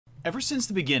Ever since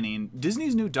the beginning,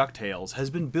 Disney's new DuckTales has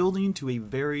been building to a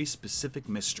very specific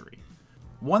mystery.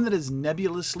 One that has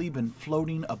nebulously been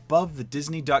floating above the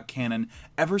Disney Duck canon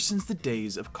ever since the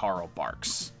days of Carl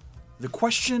Barks. The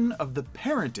question of the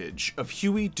parentage of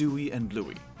Huey, Dewey, and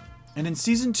Louie. And in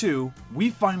Season 2,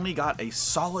 we finally got a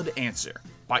solid answer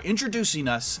by introducing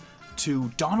us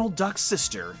to Donald Duck's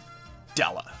sister,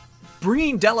 Della.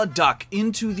 Bringing Della Duck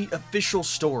into the official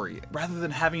story, rather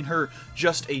than having her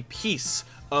just a piece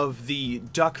of the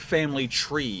Duck family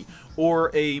tree,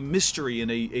 or a mystery in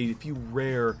a few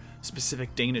rare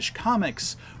specific Danish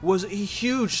comics, was a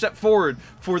huge step forward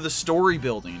for the story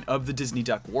building of the Disney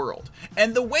Duck world.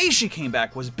 And the way she came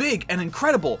back was big and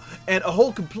incredible, and a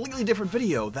whole completely different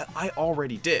video that I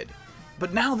already did.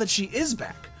 But now that she is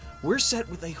back, we're set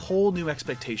with a whole new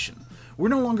expectation. We're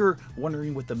no longer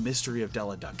wondering what the mystery of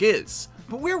Della Duck is,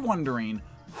 but we're wondering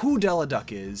who Della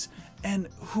Duck is, and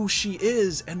who she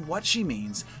is, and what she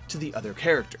means to the other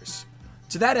characters.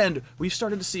 To that end, we've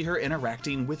started to see her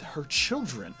interacting with her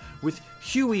children, with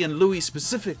Huey and Louie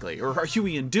specifically, or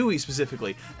Huey and Dewey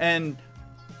specifically, and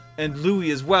Louie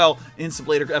as well in some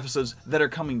later episodes that are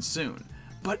coming soon.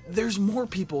 But there's more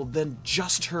people than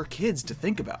just her kids to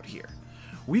think about here.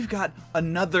 We've got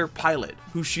another pilot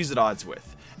who she's at odds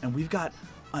with, and we've got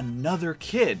another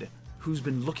kid who's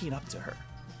been looking up to her.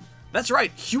 That's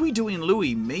right, Huey, Dewey, and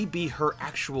Louie may be her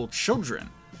actual children,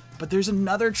 but there's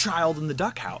another child in the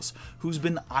Duck House who's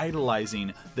been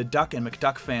idolizing the Duck and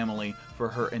McDuck family for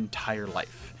her entire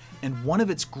life. And one of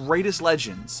its greatest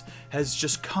legends has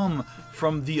just come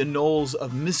from the annals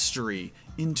of mystery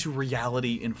into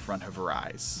reality in front of her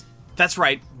eyes. That's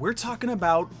right, we're talking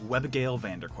about Webbigail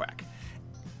Vanderquack.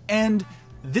 And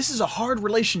this is a hard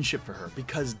relationship for her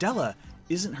because Della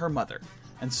isn't her mother.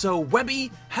 And so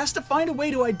Webby has to find a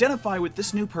way to identify with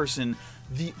this new person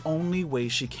the only way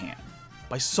she can,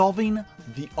 by solving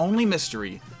the only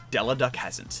mystery Della Duck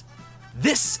hasn't.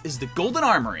 This is the Golden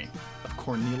Armory of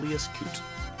Cornelius Coot.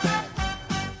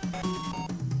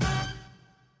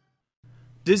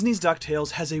 Disney's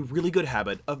DuckTales has a really good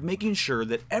habit of making sure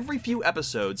that every few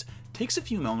episodes takes a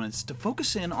few moments to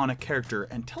focus in on a character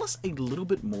and tell us a little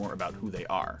bit more about who they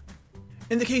are.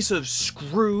 In the case of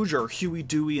Scrooge, or Huey,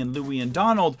 Dewey, and Louie and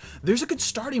Donald, there's a good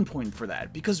starting point for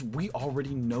that because we already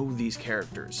know these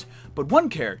characters. But one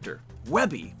character,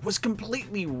 Webby, was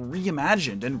completely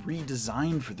reimagined and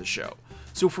redesigned for the show.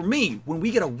 So for me, when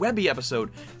we get a Webby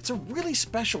episode, it's a really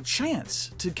special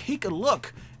chance to take a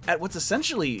look at what's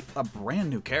essentially a brand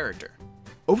new character.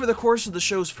 Over the course of the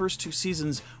show's first 2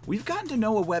 seasons, we've gotten to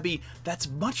know a Webby that's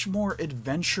much more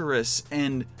adventurous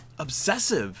and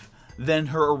obsessive than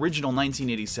her original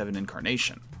 1987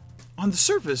 incarnation. On the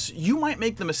surface, you might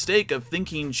make the mistake of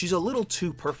thinking she's a little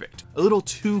too perfect, a little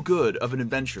too good of an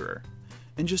adventurer,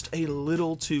 and just a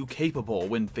little too capable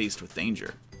when faced with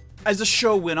danger. As the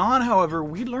show went on, however,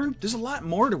 we learned there's a lot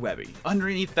more to Webby.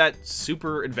 Underneath that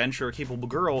super adventurer capable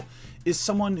girl is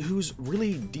someone who's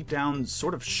really deep down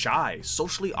sort of shy,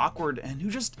 socially awkward, and who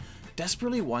just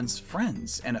desperately wants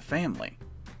friends and a family.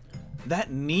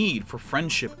 That need for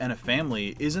friendship and a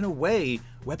family is in a way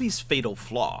Webby's fatal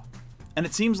flaw, and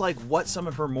it seems like what some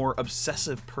of her more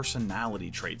obsessive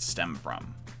personality traits stem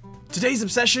from. Today's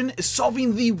obsession is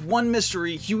solving the one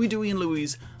mystery Huey, Dewey, and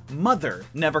Louie's mother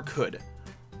never could.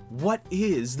 What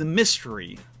is the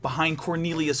mystery behind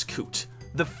Cornelius Coot,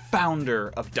 the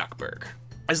founder of Duckburg?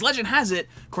 As legend has it,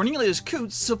 Cornelius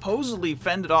Coot supposedly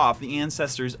fended off the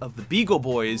ancestors of the Beagle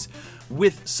Boys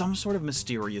with some sort of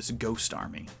mysterious ghost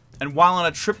army. And while on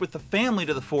a trip with the family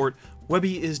to the fort,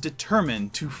 Webby is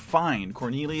determined to find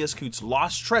Cornelius Coot's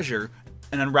lost treasure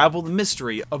and unravel the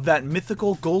mystery of that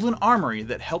mythical golden armory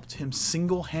that helped him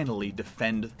single-handedly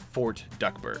defend Fort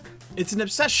Duckburg. It's an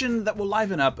obsession that will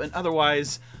liven up an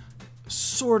otherwise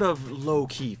sort of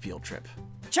low-key field trip.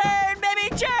 Turn,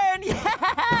 baby, turn!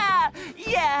 Yeah!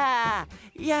 Yeah!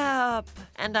 Yup!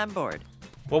 And I'm bored.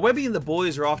 While Webby and the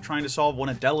boys are off trying to solve one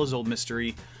of Della's old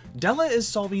mystery, Della is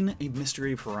solving a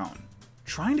mystery of her own,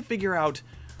 trying to figure out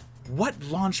what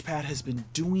Launchpad has been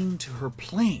doing to her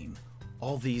plane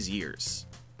all these years.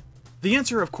 The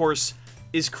answer, of course,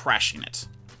 is crashing it,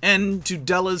 and to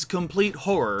Della's complete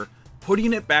horror,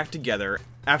 putting it back together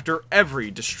after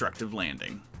every destructive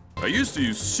landing. I used to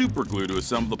use super glue to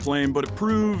assemble the plane, but it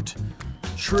proved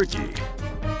tricky.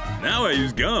 Now I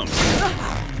use gum.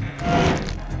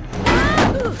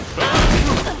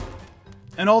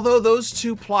 And although those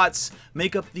two plots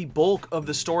make up the bulk of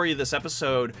the story of this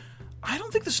episode, I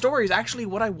don't think the story is actually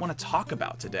what I want to talk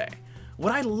about today.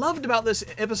 What I loved about this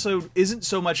episode isn't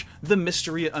so much the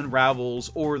mystery it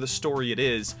unravels or the story it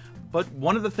is, but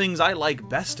one of the things I like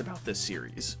best about this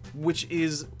series, which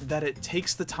is that it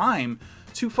takes the time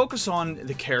to focus on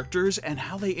the characters and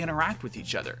how they interact with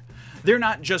each other. They're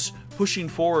not just pushing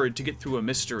forward to get through a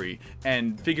mystery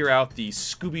and figure out the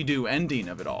Scooby-Doo ending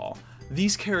of it all.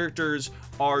 These characters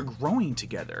are growing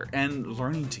together and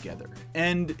learning together.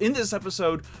 And in this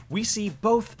episode, we see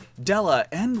both Della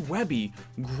and Webby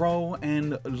grow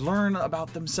and learn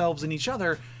about themselves and each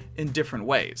other in different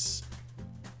ways.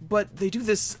 But they do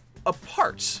this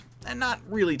apart and not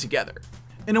really together.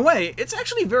 In a way, it's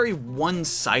actually very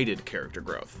one-sided character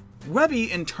growth.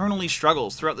 Webby internally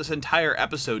struggles throughout this entire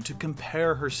episode to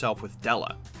compare herself with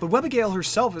Della, but Webbigale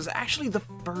herself is actually the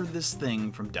furthest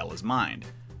thing from Della's mind.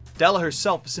 Della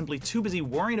herself is simply too busy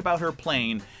worrying about her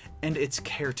plane and its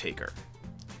caretaker,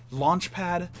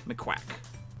 Launchpad McQuack.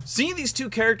 Seeing these two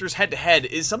characters head-to-head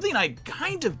is something I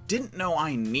kind of didn't know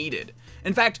I needed.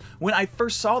 In fact, when I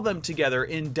first saw them together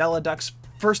in Della Duck's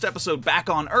first episode back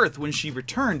on Earth when she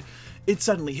returned, it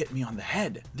suddenly hit me on the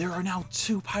head. There are now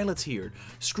two pilots here.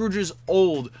 Scrooge's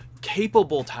old,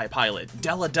 capable pilot,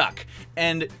 Della Duck,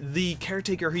 and the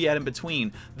caretaker he had in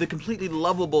between, the completely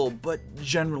lovable but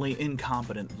generally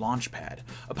incompetent Launchpad.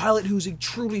 A pilot who's a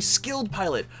truly skilled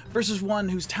pilot versus one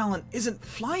whose talent isn't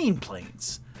flying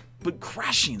planes, but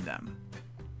crashing them.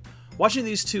 Watching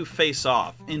these two face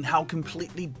off and how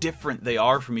completely different they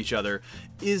are from each other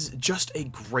is just a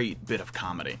great bit of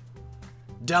comedy.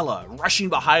 Della rushing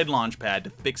behind Launchpad to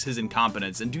fix his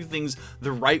incompetence and do things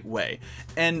the right way,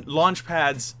 and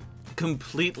Launchpad's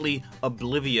completely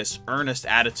oblivious, earnest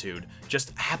attitude,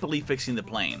 just happily fixing the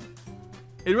plane.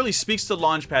 It really speaks to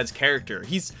Launchpad's character.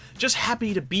 He's just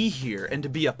happy to be here and to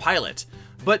be a pilot,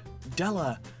 but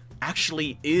Della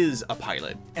actually is a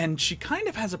pilot, and she kind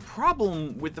of has a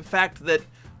problem with the fact that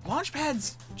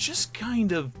Launchpad's just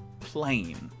kind of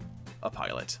plain a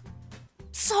pilot.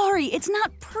 Sorry, it's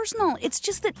not personal. It's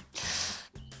just that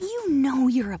you know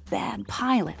you're a bad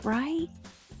pilot, right?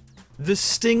 The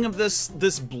sting of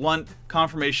this blunt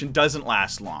confirmation doesn't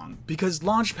last long, because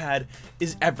Launchpad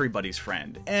is everybody's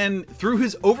friend, and through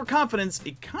his overconfidence,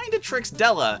 it kinda tricks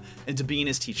Della into being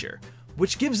his teacher,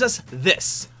 which gives us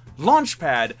this.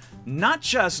 Launchpad not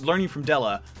just learning from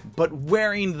Della, but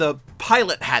wearing the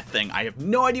pilot hat thing. I have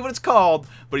no idea what it's called,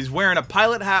 but he's wearing a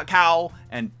pilot hat, cowl,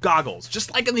 and goggles,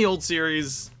 just like in the old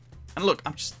series. And look,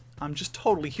 I'm just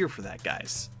totally here for that,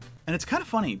 guys. And it's kind of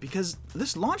funny, because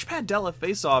this Launchpad Della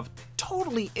face-off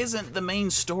totally isn't the main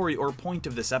story or point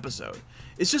of this episode.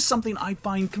 It's just something I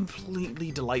find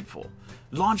completely delightful.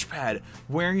 Launchpad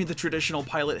wearing the traditional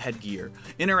pilot headgear,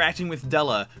 interacting with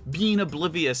Della, being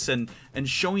oblivious and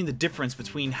showing the difference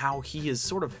between how he has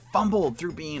sort of fumbled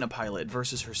through being a pilot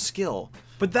versus her skill.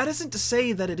 But that isn't to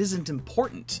say that it isn't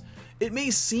important. It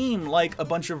may seem like a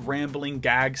bunch of rambling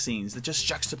gag scenes that just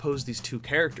juxtapose these two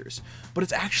characters, but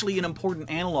it's actually an important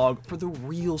analog for the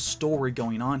real story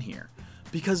going on here.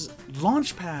 Because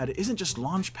Launchpad isn't just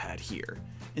Launchpad here.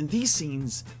 In these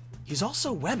scenes, he's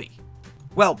also Webby.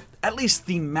 Well, at least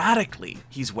thematically,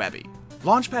 he's Webby.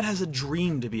 Launchpad has a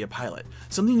dream to be a pilot,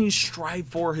 something he's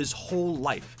strived for his whole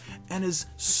life, and is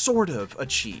sort of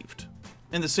achieved.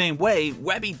 In the same way,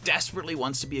 Webby desperately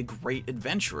wants to be a great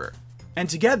adventurer. And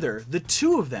together, the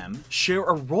two of them share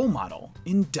a role model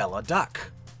in Della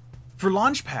Duck. For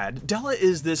Launchpad, Della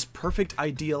is this perfect,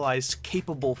 idealized,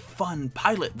 capable, fun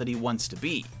pilot that he wants to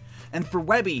be. And for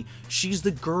Webby, she's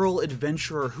the girl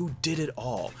adventurer who did it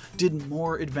all, did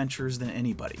more adventures than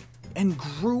anybody, and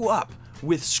grew up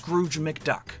with Scrooge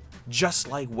McDuck, just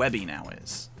like Webby now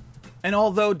is. And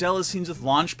although Della's scenes with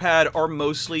Launchpad are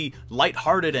mostly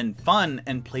lighthearted and fun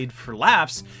and played for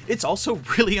laughs, it's also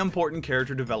really important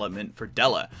character development for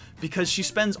Della, because she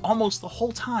spends almost the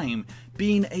whole time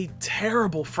being a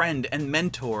terrible friend and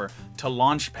mentor to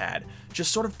Launchpad,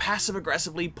 just sort of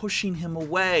passive-aggressively pushing him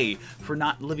away for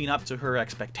not living up to her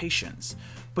expectations.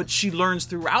 But she learns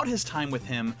throughout his time with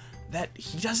him that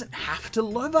he doesn't have to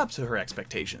live up to her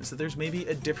expectations, that there's maybe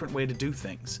a different way to do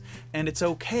things, and it's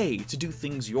okay to do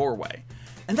things your way.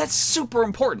 And that's super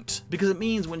important, because it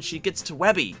means when she gets to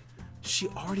Webby, she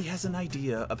already has an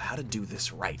idea of how to do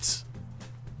this right.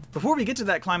 Before we get to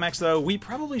that climax though, we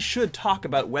probably should talk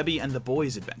about Webby and the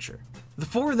boys' adventure. The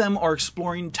four of them are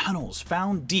exploring tunnels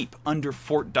found deep under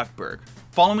Fort Duckburg,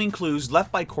 following clues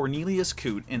left by Cornelius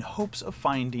Coot in hopes of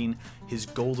finding his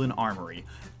golden armory.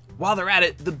 While they're at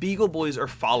it, the Beagle Boys are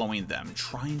following them,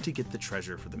 trying to get the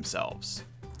treasure for themselves.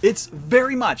 It's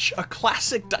very much a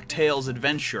classic DuckTales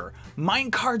adventure,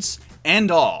 minecarts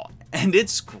and all, and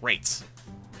it's great.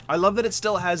 I love that it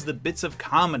still has the bits of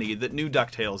comedy that new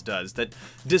DuckTales does that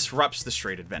disrupts the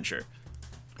straight adventure.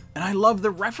 And I love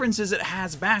the references it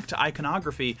has back to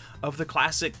iconography of the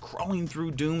classic crawling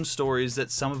through doom stories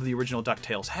that some of the original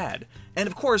DuckTales had. And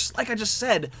of course, like I just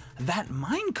said, that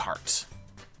minecart.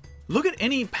 Look at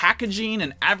any packaging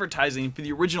and advertising for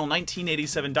the original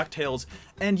 1987 DuckTales,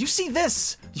 and you see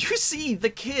this! You see the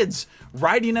kids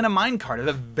riding in a minecart at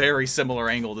a very similar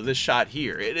angle to this shot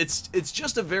here. It's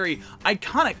just a very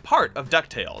iconic part of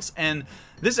DuckTales, and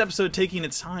this episode taking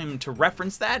its time to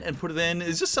reference that and put it in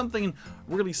is just something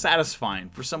really satisfying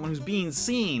for someone who's being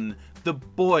seen the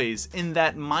boys in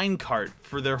that minecart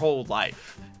for their whole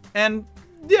life. And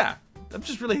yeah, I'm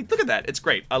just really, look at that, it's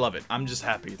great, I love it, I'm just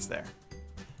happy it's there.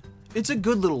 It's a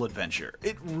good little adventure,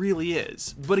 it really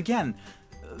is. But again,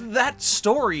 that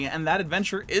story and that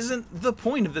adventure isn't the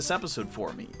point of this episode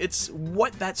for me. It's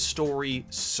what that story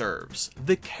serves,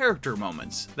 the character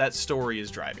moments that story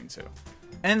is driving to.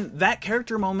 And that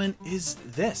character moment is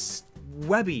this,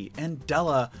 Webby and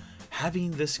Della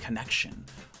having this connection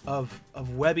of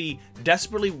Webby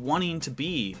desperately wanting to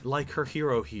be like her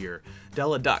hero here,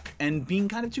 Della Duck, and being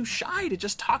kind of too shy to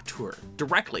just talk to her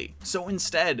directly. So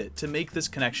instead, to make this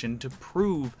connection, to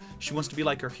prove she wants to be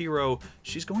like her hero,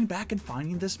 she's going back and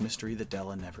finding this mystery that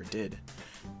Della never did.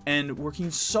 And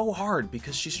working so hard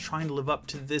because she's trying to live up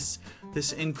to this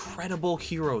incredible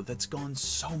hero that's gone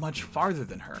so much farther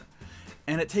than her.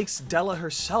 And it takes Della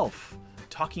herself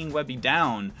talking Webby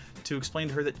down to explain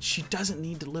to her that she doesn't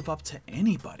need to live up to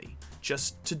anybody,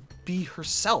 just to be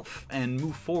herself and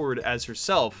move forward as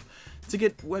herself, to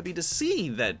get Webby to see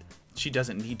that she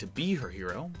doesn't need to be her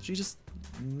hero, she just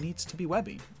needs to be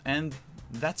Webby, and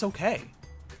that's okay.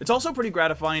 It's also pretty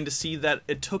gratifying to see that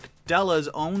it took Della's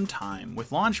own time with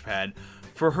Launchpad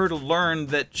for her to learn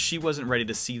that she wasn't ready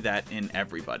to see that in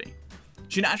everybody.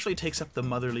 She naturally takes up the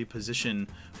motherly position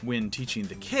when teaching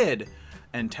the kid,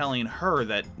 and telling her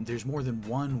that there's more than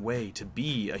one way to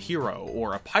be a hero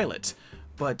or a pilot,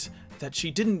 but that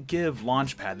she didn't give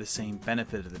Launchpad the same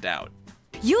benefit of the doubt.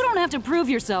 You don't have to prove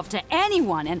yourself to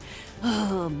anyone, and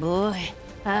oh boy,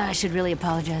 I should really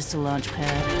apologize to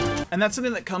Launchpad. And that's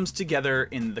something that comes together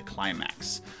in the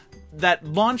climax. That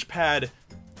Launchpad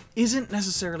isn't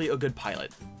necessarily a good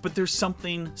pilot, but there's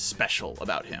something special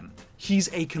about him. He's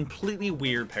a completely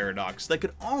weird paradox that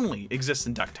could only exist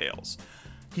in DuckTales.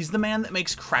 He's the man that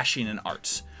makes crashing an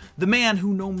art. The man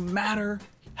who, no matter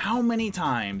how many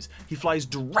times he flies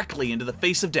directly into the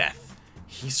face of death,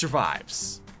 he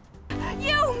survives.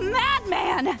 You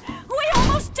madman! We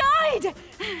almost died!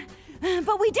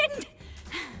 But we didn't.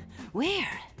 Weird.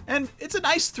 And it's a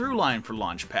nice through line for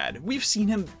Launchpad. We've seen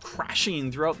him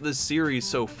crashing throughout the series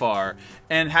so far,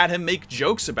 and had him make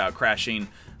jokes about crashing,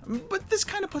 but this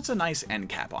kind of puts a nice end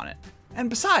cap on it. And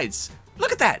besides,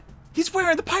 look at that! He's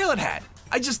wearing the pilot hat!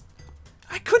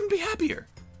 I couldn't be happier.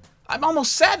 I'm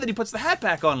almost sad that he puts the hat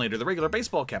back on later, the regular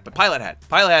baseball cap, but pilot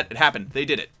hat, it happened, they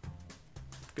did it.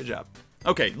 Good job.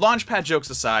 Okay, Launchpad jokes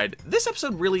aside, this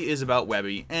episode really is about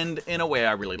Webby, and in a way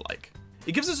I really like.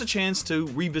 It gives us a chance to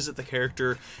revisit the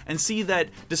character and see that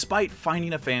despite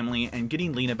finding a family and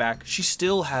getting Lena back, she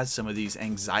still has some of these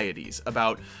anxieties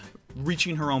about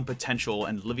reaching her own potential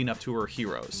and living up to her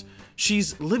heroes.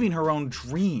 She's living her own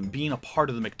dream, being a part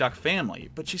of the McDuck family,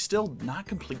 but she's still not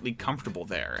completely comfortable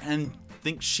there and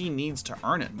thinks she needs to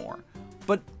earn it more.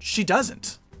 But she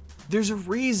doesn't. There's a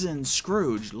reason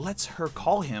Scrooge lets her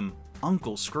call him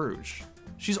Uncle Scrooge.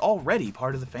 She's already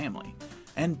part of the family,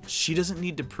 and she doesn't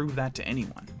need to prove that to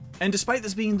anyone. And despite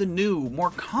this being the new,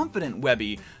 more confident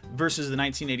Webby versus the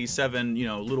 1987,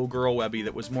 little girl Webby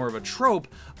that was more of a trope,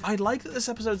 I like that this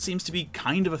episode seems to be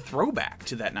kind of a throwback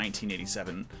to that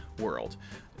 1987 world.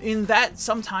 In that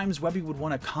sometimes Webby would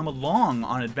want to come along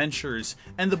on adventures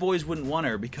and the boys wouldn't want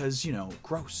her because,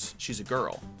 gross, she's a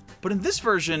girl. But in this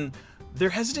version, they're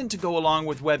hesitant to go along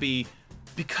with Webby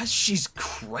because she's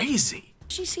crazy.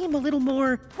 She seemed a little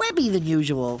more Webby than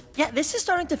usual. Yeah, this is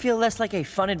starting to feel less like a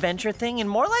fun adventure thing and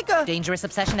more like a dangerous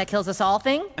obsession that kills us all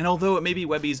thing. And although it may be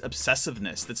Webby's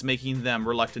obsessiveness that's making them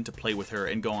reluctant to play with her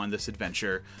and go on this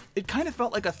adventure, it kind of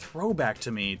felt like a throwback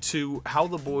to me to how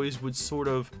the boys would sort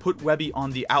of put Webby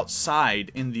on the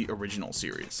outside in the original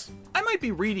series. I might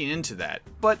be reading into that,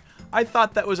 but I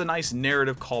thought that was a nice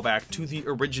narrative callback to the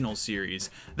original series,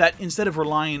 that instead of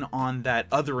relying on that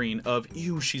othering of,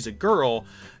 ew, she's a girl,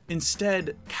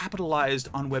 instead capitalized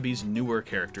on Webby's newer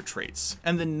character traits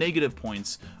and the negative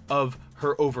points of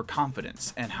her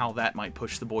overconfidence and how that might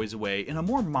push the boys away in a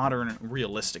more modern,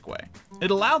 realistic way. It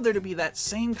allowed there to be that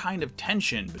same kind of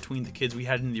tension between the kids we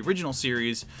had in the original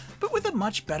series, but with a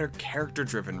much better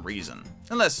character-driven reason.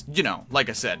 Unless, like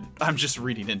I said, I'm just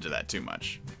reading into that too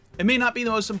much. It may not be the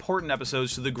most important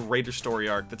episodes to the greater story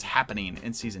arc that's happening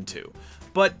in Season 2,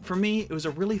 but for me, it was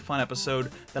a really fun episode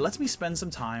that lets me spend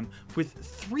some time with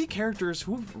 3 characters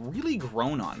who've really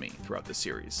grown on me throughout the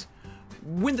series.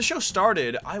 When the show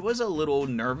started, I was a little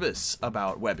nervous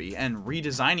about Webby and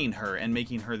redesigning her and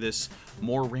making her this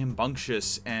more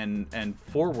rambunctious and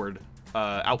forward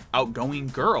outgoing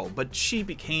girl, but she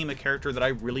became a character that I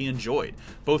really enjoyed,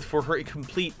 both for her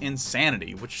complete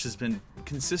insanity, which has been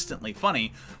consistently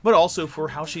funny, but also for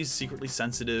how she's secretly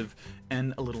sensitive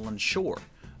and a little unsure.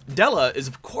 Della has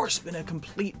of course been a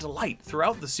complete delight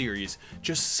throughout the series,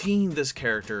 just seeing this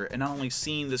character, and not only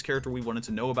seeing this character we wanted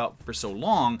to know about for so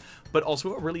long, but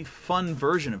also a really fun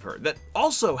version of her that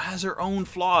also has her own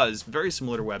flaws, very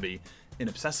similar to Webby, in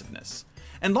obsessiveness.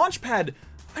 And Launchpad,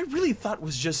 I really thought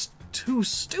was just too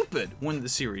stupid when the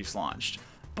series launched.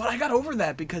 But I got over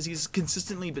that because he's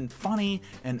consistently been funny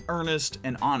and earnest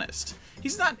and honest.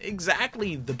 He's not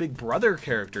exactly the big brother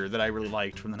character that I really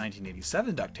liked from the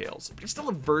 1987 DuckTales, but he's still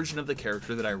a version of the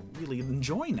character that I really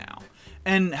enjoy now.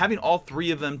 And having all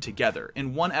 3 of them together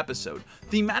in one episode,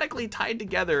 thematically tied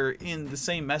together in the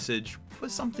same message,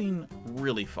 was something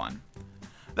really fun.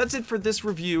 That's it for this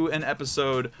review and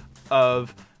episode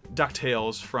of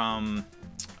DuckTales from...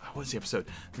 what's the episode?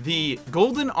 The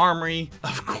Golden Armory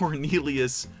of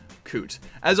Cornelius Coot.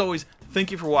 As always,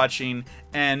 thank you for watching,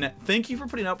 and thank you for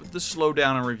putting up with the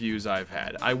slowdown in reviews I've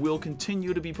had. I will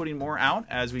continue to be putting more out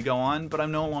as we go on, but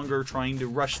I'm no longer trying to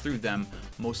rush through them,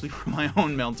 mostly for my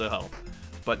own mental health.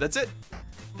 But that's it.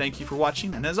 Thank you for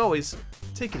watching, and as always,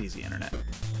 take it easy, Internet.